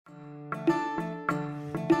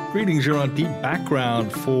Greetings, you're on Deep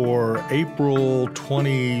Background for April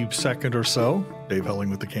 22nd or so. Dave Helling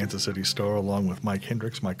with the Kansas City Star, along with Mike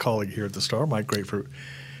Hendricks, my colleague here at the Star. Mike, great for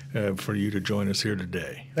you to join us here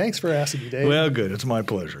today. Thanks for asking me, Dave. Well, good. It's my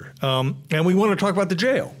pleasure. And we want to talk about the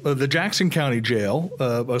jail, the Jackson County Jail,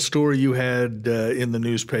 a story you had in the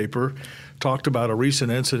newspaper, talked about a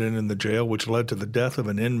recent incident in the jail which led to the death of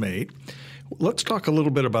an inmate. Let's talk a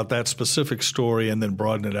little bit about that specific story and then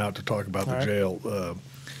broaden it out to talk about the jail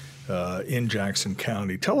in Jackson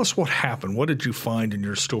County. Tell us what happened. What did you find in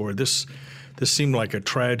your story? This seemed like a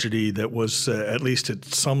tragedy that was, at least at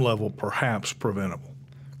some level, perhaps preventable.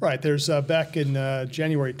 Right. There's back in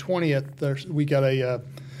January 20th, we got a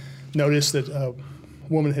notice that a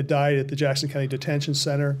woman had died at the Jackson County Detention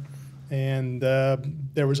Center, and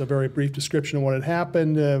there was a very brief description of what had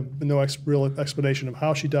happened, no real explanation of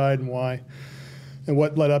how she died and why, and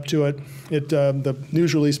what led up to it. The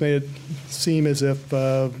news release made it seem as if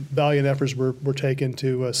valiant efforts were taken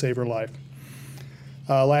to save her life.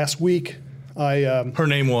 Last week, her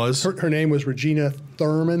name was? Her name was Regina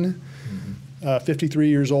Thurman, 53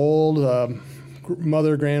 years old,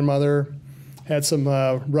 grandmother, had some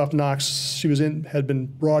rough knocks. She had been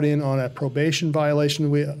brought in on a probation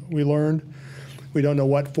violation, we learned. We don't know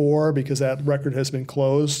what for because that record has been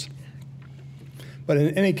closed. But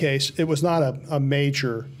in any case, it was not a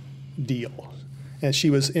major deal. And she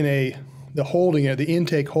was in the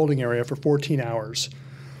intake holding area for 14 hours,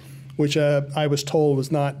 which I was told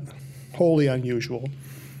was not wholly unusual.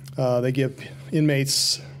 They give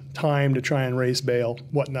inmates time to try and raise bail,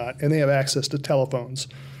 whatnot, and they have access to telephones.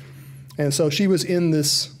 And so she was in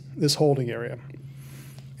this holding area.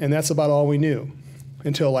 And that's about all we knew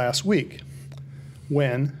until last week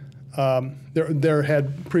when there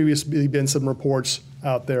had previously been some reports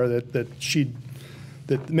out there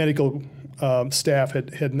that medical staff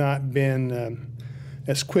had not been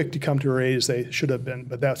as quick to come to her aid as they should have been,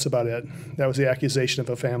 but that's about it. That was the accusation of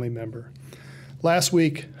a family member. Last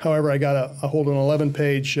week, however, I got a hold of an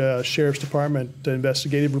 11-page Sheriff's Department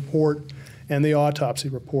investigative report and the autopsy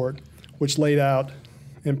report, which laid out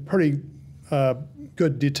in pretty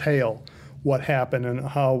good detail what happened and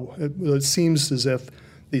how it seems as if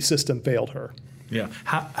the system failed her. Yeah.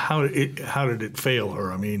 How did it fail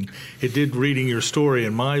her? I mean, it did, reading your story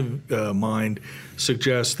in my mind,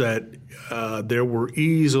 suggest that there were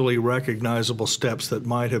easily recognizable steps that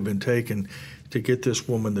might have been taken to get this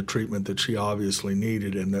woman the treatment that she obviously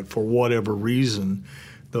needed, and that for whatever reason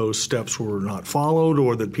those steps were not followed,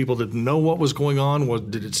 or that people didn't know what was going on.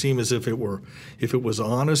 Did it seem as if it was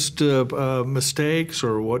honest mistakes,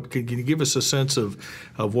 or what? Can you give us a sense of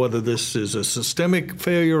whether this is a systemic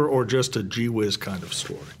failure or just a gee whiz kind of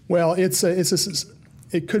story? Well,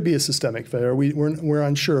 it could be a systemic failure. We're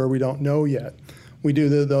unsure. We don't know yet. We do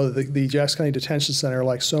though. The Jackson County Detention Center,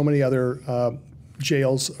 like so many other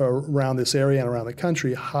jails around this area and around the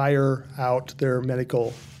country, hire out their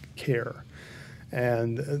medical care.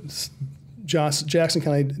 And Jackson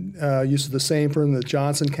County uses the same firm that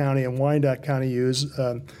Johnson County and Wyandotte County use,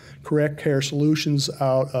 Correct Care Solutions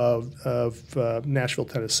out of Nashville,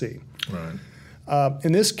 Tennessee. Right.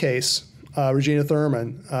 In this case, Regina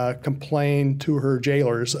Thurman complained to her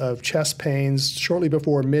jailers of chest pains shortly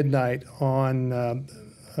before midnight on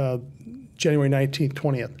January 19th,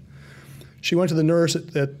 20th. She went to the nurse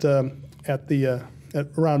at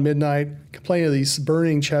around midnight, complaining of these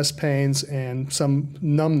burning chest pains and some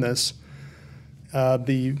numbness.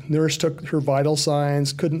 The nurse took her vital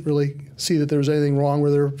signs, couldn't really see that there was anything wrong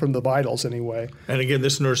with her from the vitals anyway. And again,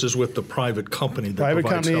 this nurse is with the private company that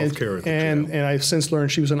provides health care at the jail. And I've since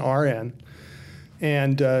learned she was an RN.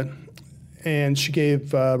 And she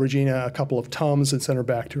gave Regina a couple of Tums and sent her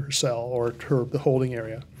back to her cell or the holding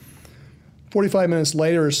area. 45 minutes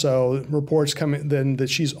later or so, reports come in then that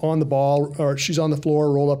she's on the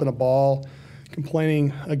floor, rolled up in a ball,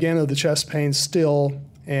 complaining again of the chest pain still,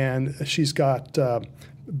 and she's got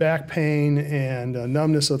back pain and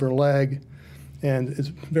numbness of her leg, and is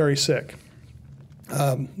very sick.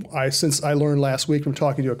 Since I learned last week from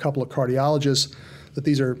talking to a couple of cardiologists that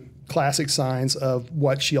these are classic signs of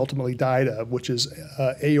what she ultimately died of, which is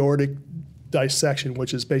aortic dissection,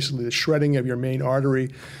 which is basically the shredding of your main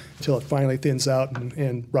artery until it finally thins out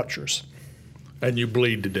and ruptures. And you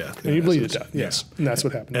bleed to death. And you bleed to death, yes. And that's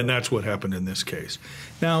what happened. And that's what happened in this case.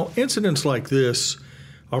 Now, incidents like this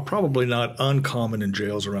are probably not uncommon in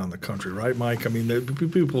jails around the country, right, Mike? I mean,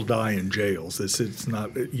 people die in jails. It's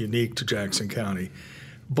not unique to Jackson County.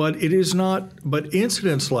 But it is not. But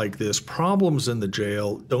incidents like this, problems in the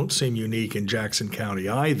jail, don't seem unique in Jackson County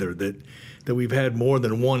either. That we've had more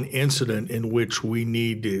than one incident in which we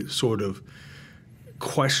need to sort of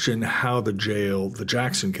question how the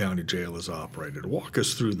Jackson County Jail is operated. Walk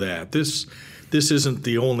us through that. This isn't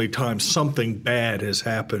the only time something bad has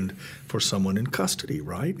happened for someone in custody,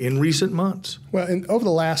 right? In recent months. Well, over the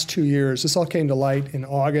last 2 years, this all came to light in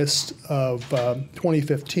August of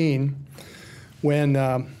 2015 when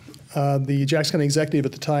the Jackson County executive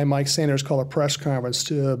at the time, Mike Sanders, called a press conference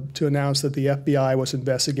to announce that the FBI was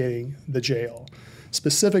investigating the jail.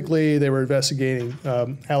 Specifically, they were investigating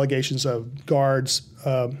allegations of guards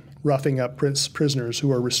roughing up prisoners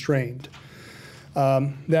who are restrained.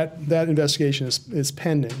 That investigation is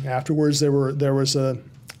pending. Afterwards, there was other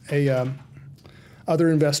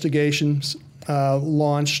investigations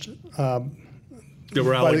launched. There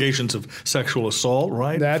were allegations of sexual assault,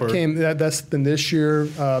 right? That's been this year.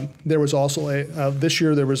 There was also this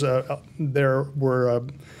year there were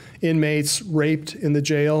inmates raped in the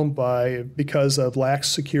jail because of lax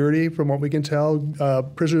security, from what we can tell.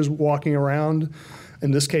 Prisoners walking around.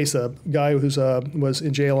 In this case, a guy who was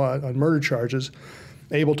in jail on murder charges,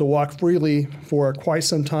 able to walk freely for quite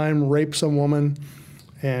some time, rape some woman,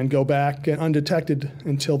 and go back undetected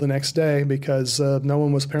until the next day because no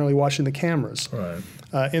one was apparently watching the cameras. Right.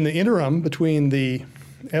 In the interim, between the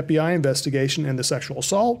FBI investigation and the sexual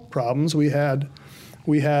assault problems, we had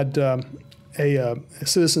a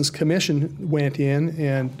citizens commission went in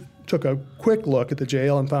and took a quick look at the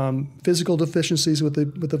jail and found physical deficiencies with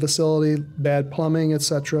the facility, bad plumbing,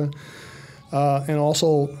 etc., and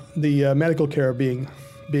also the medical care being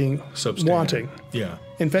wanting. Yeah.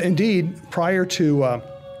 Indeed, prior to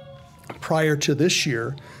this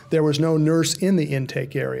year, there was no nurse in the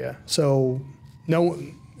intake area. So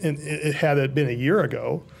had it been a year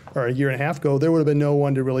ago or a year and a half ago, there would have been no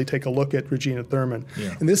one to really take a look at Regina Thurman.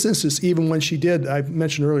 Yeah. In this instance, even when she did, I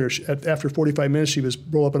mentioned earlier, after 45 minutes, she was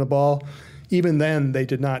rolled up in a ball. Even then, they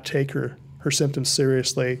did not take her symptoms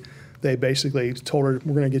seriously. They basically told her,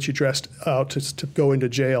 we're going to get you dressed out to go into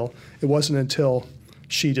jail. It wasn't until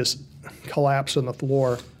she just collapsed on the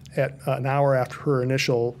floor at an hour after her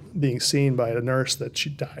initial being seen by a nurse that she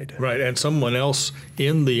died. Right, and someone else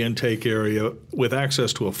in the intake area with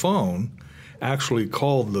access to a phone actually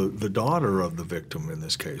called the daughter of the victim in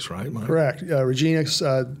this case, right, Mike? Correct. Regina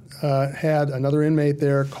had another inmate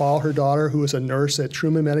there call her daughter, who was a nurse at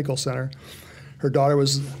Truman Medical Center. Her daughter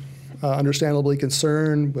was understandably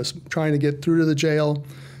concerned, was trying to get through to the jail.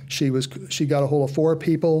 She got a hold of 4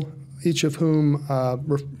 people, each of whom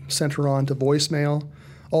sent her on to voicemail.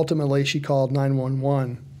 Ultimately, she called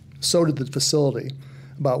 911. So did the facility.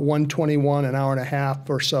 About 1:21, an hour and a half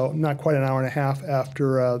or so, not quite an hour and a half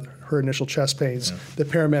after her initial chest pains, the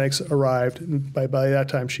paramedics arrived. And by that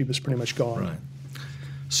time, she was pretty much gone. Right.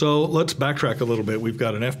 So let's backtrack a little bit. We've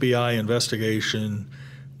got an FBI investigation.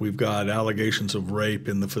 We've got allegations of rape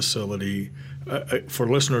in the facility. For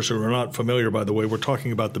listeners who are not familiar, by the way, we're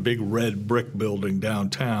talking about the big red brick building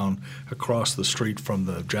downtown across the street from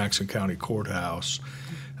the Jackson County Courthouse.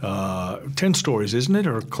 10 stories, isn't it,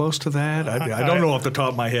 or close to that? I don't know off the top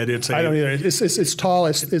of my head. I don't either. It's tall.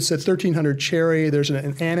 It's at 1300 Cherry. There's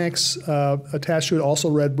an annex attached to it, also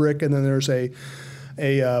red brick, and then there's a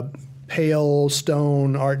pale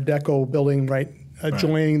stone Art Deco building right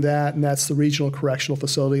adjoining that, and that's the Regional Correctional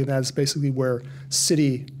Facility, and that's basically where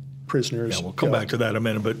city prisoners. Yeah, we'll come back to that in a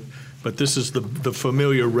minute, but this is the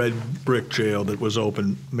familiar red brick jail that was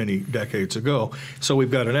open many decades ago. So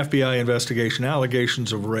we've got an FBI investigation,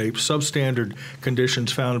 allegations of rape, substandard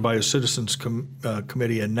conditions found by a citizens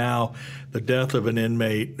committee, and now the death of an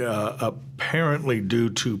inmate apparently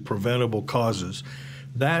due to preventable causes.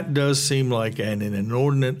 That does seem like an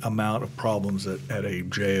inordinate amount of problems at a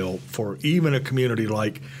jail for even a community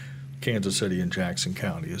like Kansas City and Jackson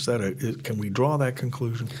County. Can we draw that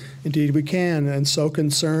conclusion? Indeed, we can. And so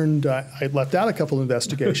concerned, I left out a couple of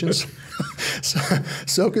investigations.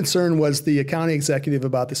 so concerned was the county executive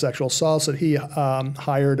about the sexual assaults that he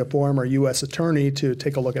hired a former U.S. attorney to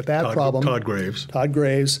take a look at that problem. Todd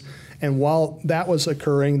Graves. And while that was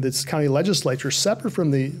occurring, this county legislature, separate from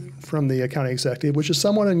the county executive, which is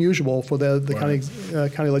somewhat unusual for the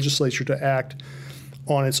county legislature to act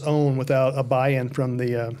on its own without a buy-in from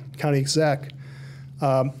the county exec,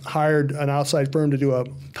 hired an outside firm to do a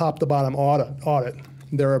top-to-bottom audit.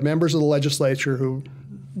 There are members of the legislature who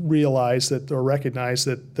realize that or recognize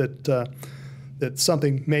that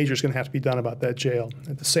something major is going to have to be done about that jail.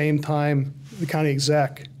 At the same time, the county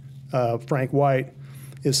exec, Frank White,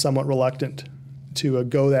 is somewhat reluctant to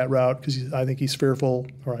go that route because I think he's fearful,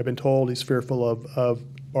 or I've been told he's fearful of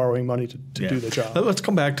borrowing money to do the job. Let's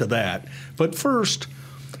come back to that. But first,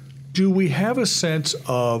 do we have a sense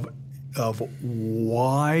of of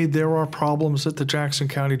why there are problems at the Jackson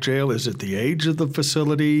County Jail? Is it the age of the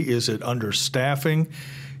facility? Is it understaffing?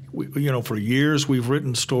 For years we've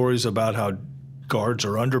written stories about how guards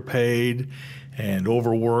are underpaid and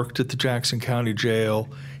overworked at the Jackson County Jail.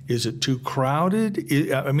 Is it too crowded?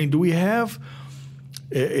 Do we have,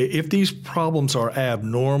 if these problems are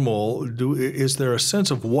abnormal, is there a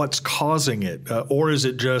sense of what's causing it? Or is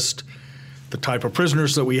it just the type of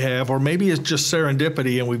prisoners that we have? Or maybe it's just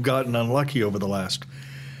serendipity and we've gotten unlucky over the last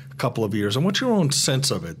couple of years. And what's your own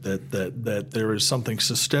sense of it, that there is something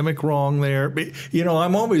systemic wrong there?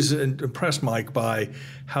 I'm always impressed, Mike, by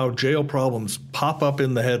how jail problems pop up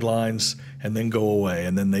in the headlines and then go away,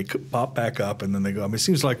 and then they pop back up and then they go. It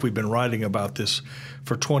seems like we've been writing about this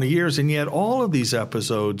for 20 years, and yet all of these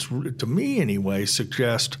episodes, to me anyway,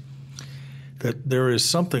 suggest that there is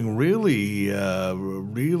something really,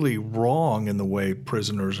 really wrong in the way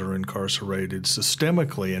prisoners are incarcerated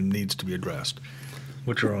systemically and needs to be addressed.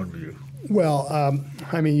 What's your own view? Well,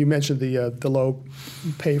 you mentioned the low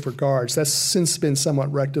pay for guards. That's since been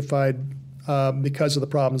somewhat rectified because of the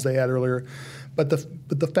problems they had earlier. But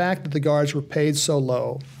the fact that the guards were paid so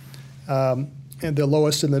low, and the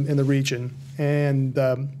lowest in the region, and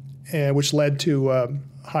which led to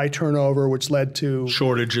high turnover, which led to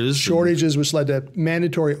shortages, which led to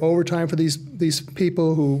mandatory overtime for these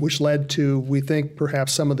people, which led to, we think,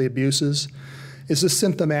 perhaps some of the abuses, is this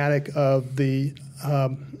symptomatic of the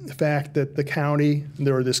fact that the county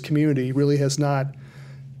or this community really has not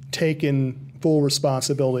taken full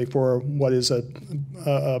responsibility for what is a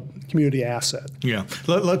community asset. Yeah,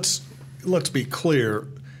 let's be clear.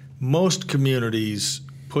 Most communities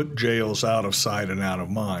put jails out of sight and out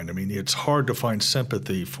of mind. It's hard to find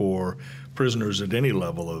sympathy for prisoners at any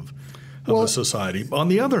level of the society. On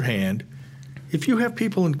the other hand, if you have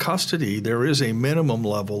people in custody, there is a minimum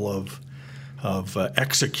level of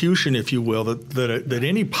execution, if you will, that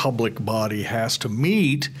any public body has to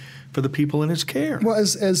meet for the people in its care. Well,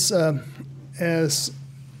 as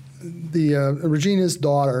Regina's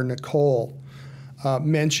daughter Nicole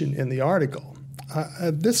mentioned in the article,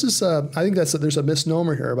 this is I think there's a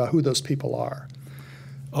misnomer here about who those people are.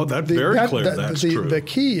 Oh, that's very clear. That's true. The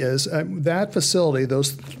key is that facility,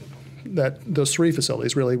 those three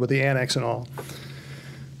facilities, really, with the annex and all.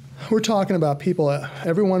 We're talking about people,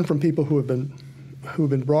 everyone from people who have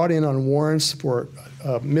been brought in on warrants for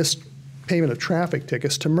missed payment of traffic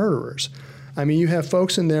tickets to murderers. You have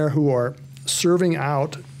folks in there who are serving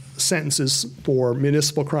out sentences for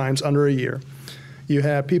municipal crimes under a year. You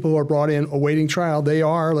have people who are brought in awaiting trial. They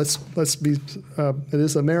are, let's be, it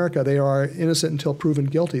is America, they are innocent until proven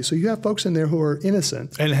guilty. So you have folks in there who are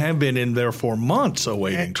innocent. And have been in there for months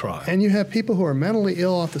awaiting trial. And you have people who are mentally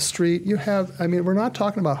ill off the street. You have, we're not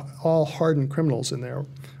talking about all hardened criminals in there.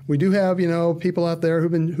 We do have, people out there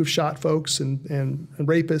who've shot folks and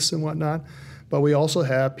rapists and whatnot. But we also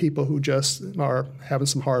have people who just are having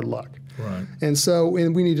some hard luck. Right. And so we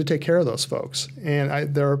need to take care of those folks.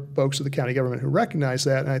 And there are folks of the county government who recognize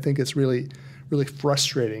that, and I think it's really, really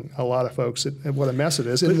frustrating a lot of folks at what a mess it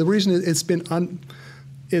is. And the reason it's been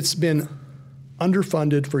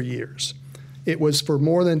underfunded for years. It was for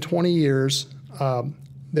more than 20 years.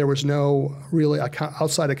 There was no really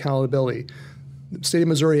outside accountability. The state of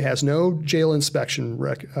Missouri has no jail inspection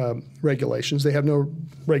regulations. They have no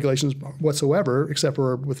regulations whatsoever, except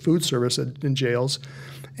for with food service in jails.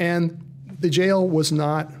 And the jail was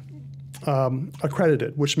not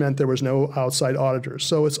accredited, which meant there was no outside auditors.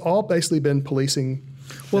 So it's all basically been policing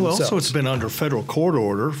themselves. Also it's been under federal court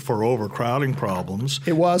order for overcrowding problems.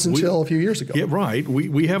 It was until a few years ago. Yeah, right.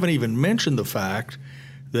 We haven't even mentioned the fact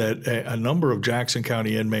that a number of Jackson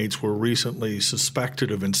County inmates were recently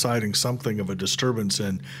suspected of inciting something of a disturbance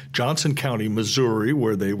in Johnson County, Missouri,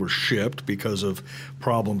 where they were shipped because of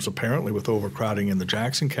problems apparently with overcrowding in the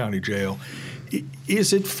Jackson County jail.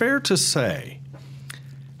 Is it fair to say,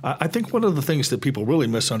 I think one of the things that people really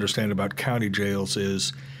misunderstand about county jails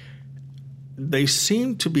is they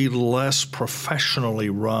seem to be less professionally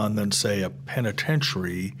run than, say, a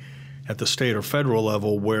penitentiary at the state or federal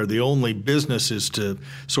level, where the only business is to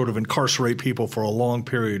sort of incarcerate people for a long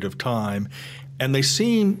period of time. And they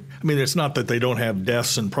seem, it's not that they don't have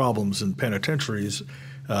deaths and problems in penitentiaries,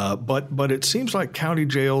 but it seems like county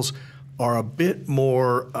jails are a bit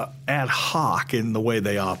more ad hoc in the way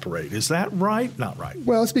they operate. Is that right? Not right.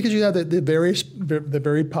 Well, it's because you have the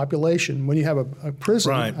varied population. When you have a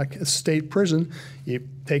prison, right, a state prison, you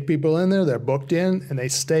take people in there, they're booked in, and they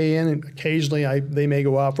stay in, and occasionally they may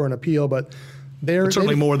go out for an appeal, but But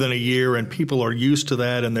certainly more than a year, and people are used to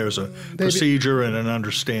that, and there's a procedure and an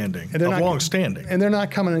understanding of long-standing. And they're not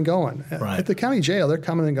coming and going. Right. At the county jail, they're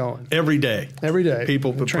coming and going. Every day. Every day.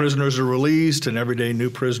 Prisoners are released, and every day new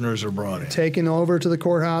prisoners are brought in. Taken over to the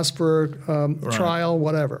courthouse for trial,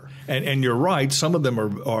 whatever. And you're right, some of them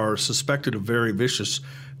are suspected of very vicious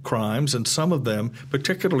crimes, and some of them,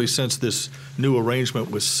 particularly since this new arrangement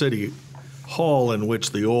with City Hall, in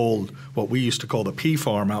which the old, what we used to call the P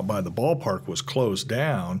Farm out by the ballpark, was closed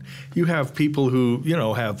down, you have people who,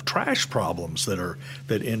 have trash problems that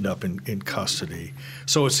end up in custody.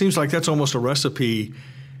 So it seems like that's almost a recipe,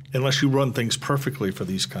 unless you run things perfectly, for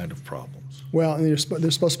these kind of problems. Well, and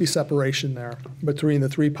there's supposed to be separation there between the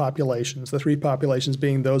three populations. The three populations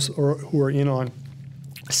being those who are in on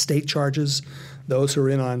state charges, those who are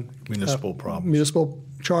in on municipal problems, municipal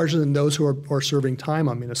charges, and those who are serving time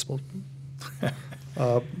on municipal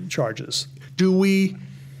charges. Does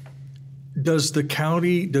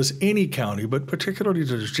any county, but particularly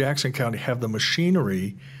does Jackson County, have the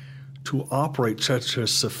machinery to operate such a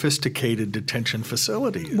sophisticated detention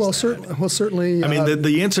facility? Certainly. I mean,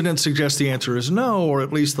 the incident suggests the answer is no, or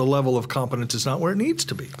at least the level of competence is not where it needs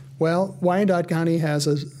to be. Well, Wyandotte County has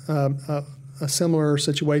a similar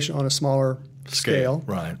situation on a smaller scale.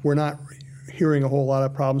 Right. We're not hearing a whole lot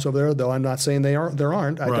of problems over there, though I'm not saying there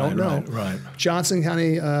aren't. I don't know. Right. Johnson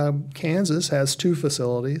County, Kansas, has two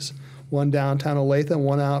facilities, one downtown Olathe,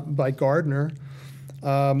 one out by Gardner.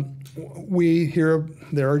 We hear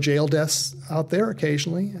there are jail deaths out there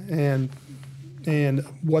occasionally, and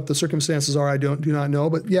what the circumstances are, I do not know.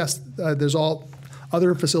 But yes, there's all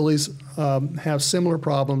other facilities have similar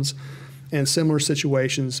problems and similar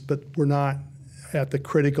situations, but we're not at the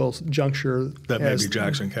critical juncture that maybe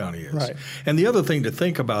Jackson County is. Right. And the other thing to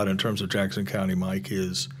think about in terms of Jackson County, Mike,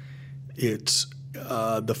 is it's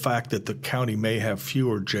the fact that the county may have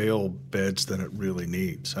fewer jail beds than it really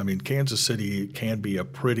needs. I mean, Kansas City can be a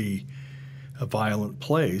pretty violent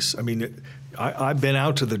place. I mean, I've been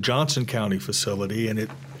out to the Johnson County facility, and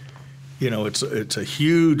it's a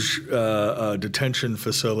huge detention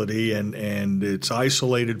facility, and it's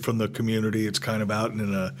isolated from the community. It's kind of out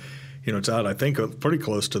in a it's out, I think, pretty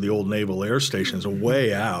close to the old Naval Air Station. It's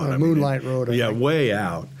way out. Moonlight Road, I think. Way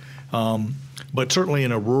out. But certainly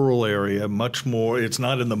in a rural area, much more. It's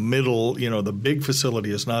not in the middle. The big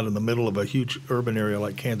facility is not in the middle of a huge urban area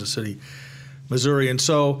like Kansas City, Missouri. And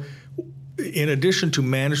so in addition to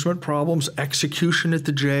management problems, execution at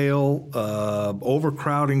the jail,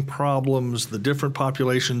 overcrowding problems, the different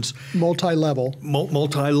populations. Multi-level,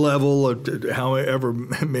 however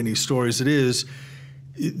many stories it is.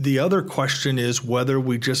 The other question is whether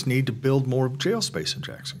we just need to build more jail space in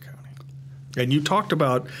Jackson County. And you talked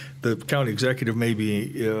about the county executive may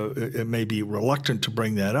be reluctant to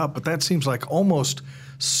bring that up, but that seems like almost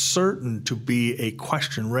certain to be a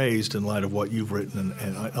question raised in light of what you've written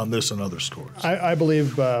on this and other stories. I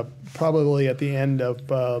believe probably at the end of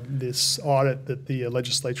this audit that the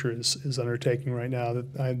legislature is undertaking right now,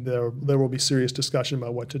 that there will be serious discussion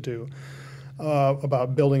about what to do.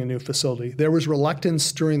 About building a new facility. There was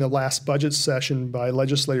reluctance during the last budget session by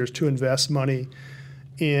legislators to invest money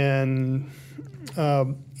in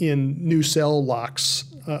new cell locks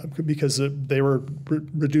because they were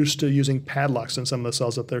reduced to using padlocks in some of the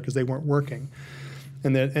cells up there because they weren't working.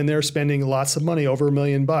 And they're spending lots of money, over $1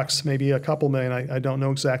 million, maybe a couple million. I don't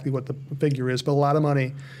know exactly what the figure is, but a lot of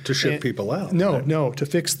money to ship people out. No, to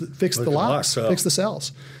fix the locks, fix the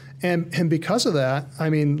cells. And because of that,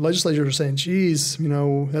 I mean, legislators are saying, geez,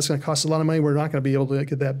 that's going to cost a lot of money. We're not going to be able to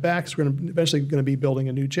get that back because we're eventually going to be building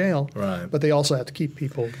a new jail. Right. But they also have to keep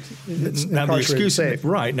people incarcerated safe.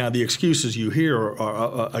 Right. Now, the excuses you hear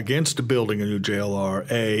are against building a new jail are,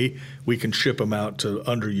 A, we can ship them out to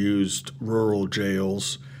underused rural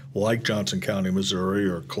jails like Johnson County, Missouri,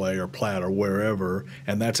 or Clay or Platte or wherever,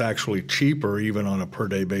 and that's actually cheaper even on a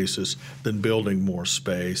per-day basis than building more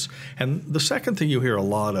space. And the second thing you hear a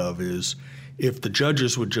lot of is if the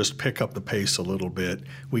judges would just pick up the pace a little bit,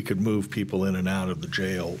 we could move people in and out of the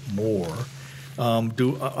jail more.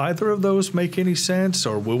 Do either of those make any sense,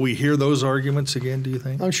 or will we hear those arguments again, do you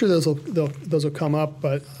think? I'm sure those will come up,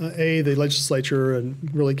 but the legislature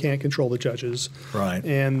really can't control the judges. Right.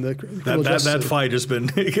 And that fight has been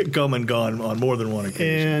come and gone on more than one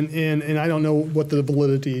occasion. And I don't know what the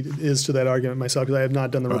validity is to that argument myself because I have not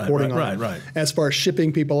done the reporting on it. Right. As far as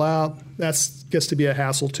shipping people out, that gets to be a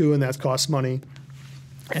hassle too, and that costs money.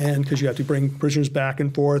 And because you have to bring prisoners back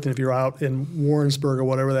and forth, and if you're out in Warrensburg or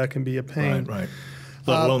whatever, that can be a pain. Right.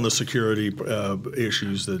 Let alone the security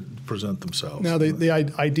issues that present themselves. Now, the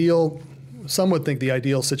ideal, some would think the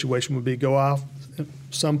ideal situation would be go off,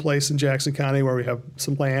 someplace in Jackson County where we have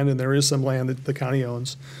some land, and there is some land that the county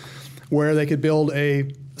owns, where they could build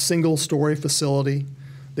a single-story facility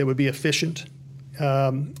that would be efficient,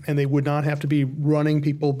 and they would not have to be running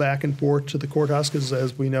people back and forth to the courthouse, because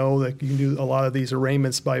as we know, that you can do a lot of these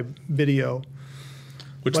arraignments by video.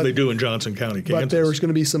 Which they do in Johnson County, Kansas. But there's going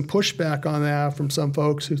to be some pushback on that from some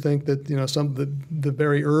folks who think that, you know, the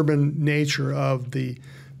very urban nature of the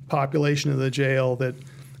population of the jail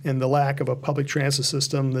and the lack of a public transit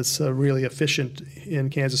system that's really efficient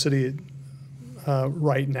in Kansas City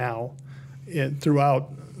right now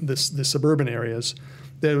throughout the suburban areas,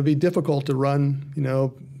 that it would be difficult to run, you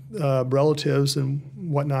know, relatives and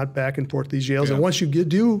whatnot back and forth to these jails. Yeah. And once you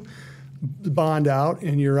do bond out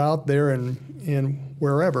and you're out there and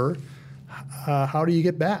wherever, how do you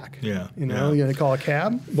get back? Yeah, you know, you're going to call a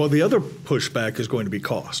cab? Well, the other pushback is going to be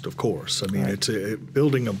cost, of course. I mean, Right. it's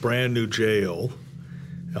building a brand new jail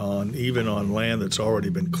even on land that's already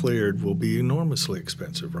been cleared will be enormously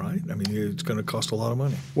expensive, right? I mean, it's going to cost a lot of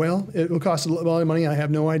money. Well, it will cost a lot of money. I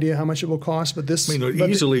have no idea how much it will cost, but this... I mean,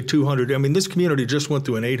 easily 200. I mean, this community just went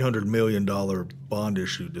through an $800 million bond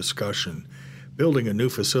issue discussion. Building a new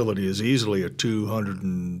facility is easily a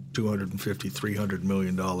 $250, $300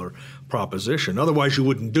 million proposition. Otherwise, you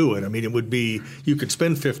wouldn't do it. I mean, it would be, you could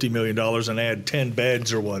spend $50 million and add 10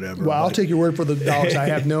 beds or whatever. Well, I'll take your word for the dollars. I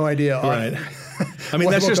have no idea. Right. I mean,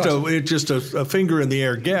 that's just a finger in the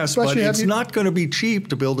air guess, but it's not going to be cheap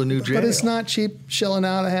to build a new jail. But it's not cheap shelling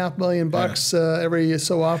out $500,000 every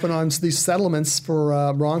so often on these settlements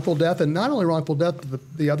for wrongful death, and not only wrongful death, but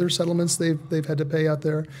the other settlements they've had to pay out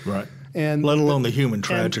there. Right. And let alone the human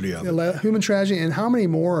tragedy of it. Human tragedy, and how many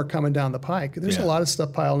more are coming down the pike? There's a lot of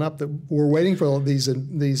stuff piling up that we're waiting for this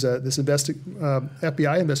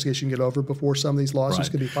FBI investigation to get over before some of these lawsuits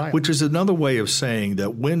could be filed. Which is another way of saying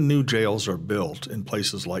that when new jails are built in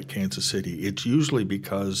places like Kansas City, it's usually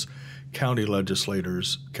because county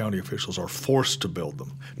legislators, county officials are forced to build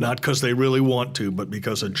them. Not because they really want to, but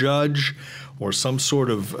because a judge or some sort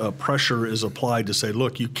of pressure is applied to say,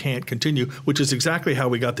 look, you can't continue, which is exactly how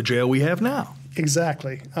we got the jail we have now.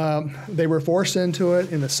 Exactly. They were forced into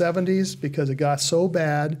it in the 70s because it got so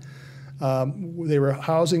bad. They were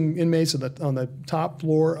housing inmates on the top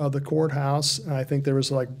floor of the courthouse. And I think there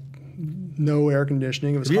was like no air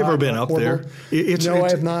conditioning. It was have you ever been up horrible. there? No, I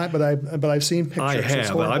have not, but I've seen pictures. I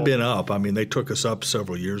have. I've been up. I mean, they took us up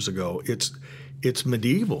several years ago. It's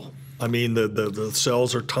medieval. I mean, the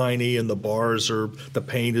cells are tiny and the bars are, the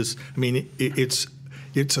paint is, I mean, it's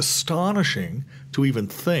astonishing to even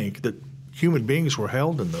think that human beings were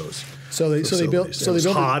held in those. So they built. It was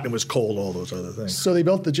hot and it was cold. All those other things. So they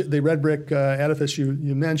built the red brick edifice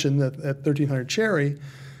you mentioned at 1300 Cherry,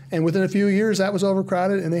 and within a few years that was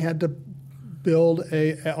overcrowded, and they had to build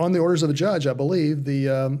on the orders of a judge, I believe,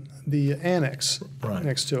 the annex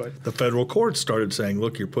next to it. The federal court started saying,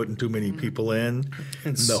 "Look, you're putting too many people in."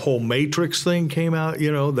 And the whole Matrix thing came out.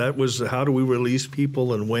 You know, that was how do we release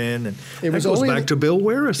people and when? And it goes back to Bill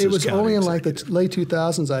Werris. It was only in like the late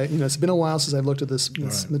 2000s. It's been a while since I've looked at this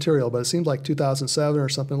material, but it seems like 2007 or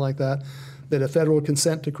something like that a federal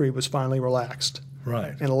consent decree was finally relaxed.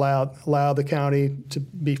 Right. And allow the county to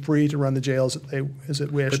be free to run the jails as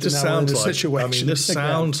it wished. But this sounds like, this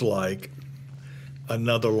sounds like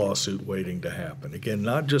another lawsuit waiting to happen. Again,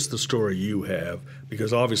 not just the story you have,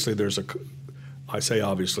 because obviously I say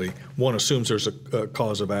obviously, one assumes there's a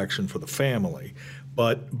cause of action for the family,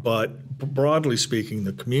 but broadly speaking,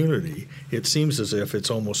 the community, it seems as if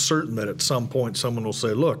it's almost certain that at some point someone will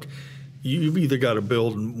say, look, you've either got to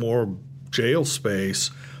build more jail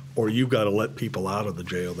space or you've got to let people out of the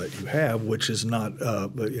jail that you have, which is not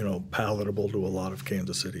palatable to a lot of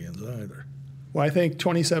Kansas Cityans either. Well, I think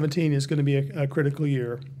 2017 is going to be a critical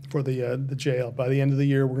year for the jail. By the end of the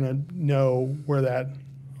year, we're going to know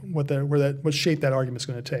what shape that argument is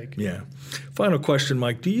going to take. Yeah. Final question,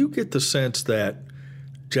 Mike. Do you get the sense that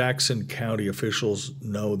Jackson County officials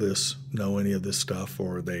know any of this stuff,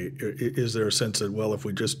 or is there a sense that, well, if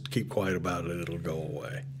we just keep quiet about it, it'll go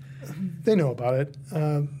away? They know about it.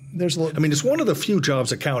 It's one of the few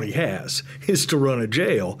jobs a county has is to run a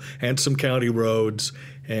jail and some county roads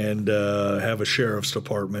and have a sheriff's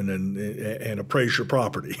department and appraise your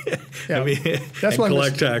property. Yeah. And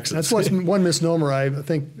collect taxes. That's one misnomer I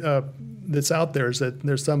think that's out there, is that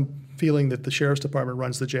there's some feeling that the sheriff's department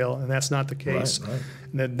runs the jail, and that's not the case. Right.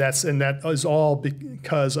 And that is all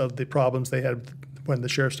because of the problems they had when the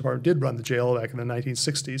sheriff's department did run the jail back in the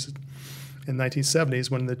 1960s. In 1970s,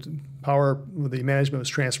 when the management was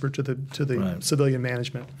transferred to the civilian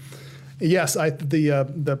management. Yes,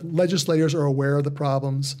 the legislators are aware of the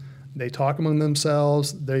problems. They talk among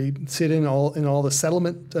themselves. They sit in all the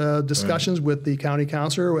settlement discussions with the county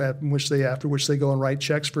councilor, after which they go and write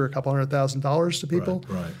checks for $200,000 to people.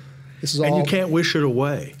 Right. This is And all. you can't wish it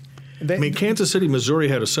away. Kansas City, Missouri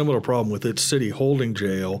had a similar problem with its city holding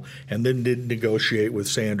jail and then did negotiate with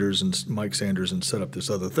Mike Sanders and set up this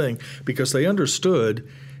other thing because they understood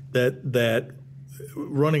that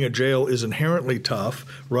running a jail is inherently tough.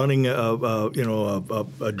 Running a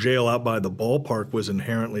jail out by the ballpark was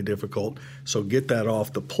inherently difficult. So get that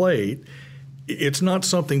off the plate. It's not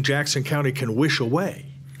something Jackson County can wish away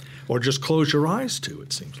or just close your eyes to,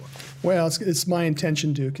 it seems like. Well, it's my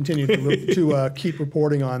intention to continue to keep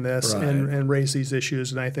reporting on this and raise these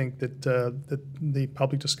issues, and I think that the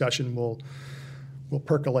public discussion will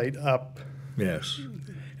percolate up. Yes,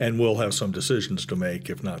 and we'll have some decisions to make.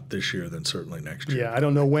 If not this year, then certainly next year. Yeah, I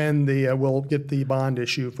don't know when we'll get the bond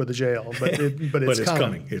issue for the jail, but it's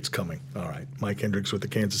coming. It's coming. All right, Mike Hendricks with the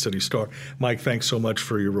Kansas City Star. Mike, thanks so much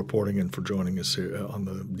for your reporting and for joining us here on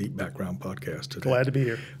the Deep Background podcast today. Glad to be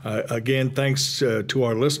here. Again, thanks to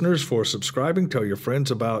our listeners for subscribing. Tell your friends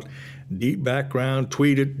about Deep Background,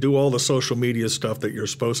 tweet it, do all the social media stuff that you're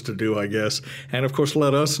supposed to do, I guess. And, of course,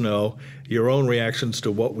 let us know your own reactions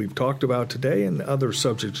to what we've talked about today and other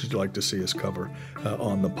subjects you'd like to see us cover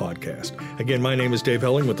on the podcast. Again, my name is Dave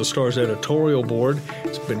Helling with the Star's editorial board.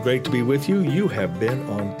 It's been great to be with you. You have been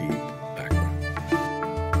on Deep